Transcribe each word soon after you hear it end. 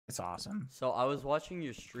It's awesome. So I was watching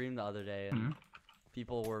your stream the other day, and Mhm.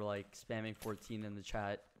 people were like spamming 14 in the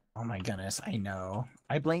chat. Oh my goodness, I know.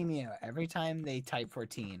 I blame you. Every time they type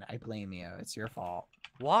 14, I blame you. It's your fault.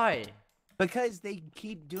 Why? Because they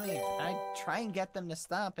keep doing it. I try and get them to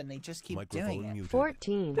stop, and they just keep doing it.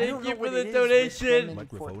 14. I don't Thank know you for what the it is with them donation. and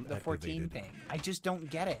Microphone the 14 activated. thing. I just don't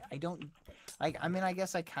get it. I don't like. I mean, I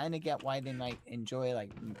guess I kind of get why they might enjoy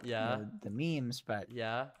like Yeah. the memes, but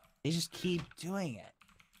Yeah. they just keep doing it.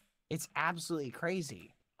 It's absolutely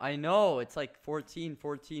crazy. I know. It's like 14,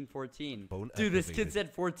 14, 14. Phone Dude, this kid activated.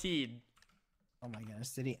 said 14. Oh my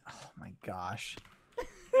goodness, did he? Oh my gosh.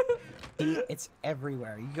 It's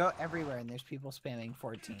everywhere. You go everywhere, and there's people spamming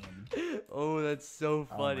 14. Oh, that's so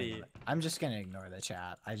Oh my funny. God. I'm just gonna ignore the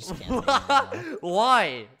chat. I just can't. Take it anymore.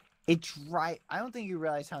 Why? I don't think you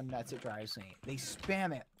realize how nuts it drives me. They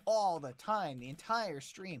spam it all the time, the entire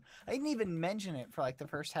stream. I didn't even mention it for like the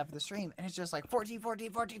first half of the stream, and it's just like 14,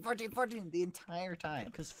 14, 14, 14, 14 the entire time.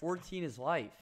 Because 14 is life.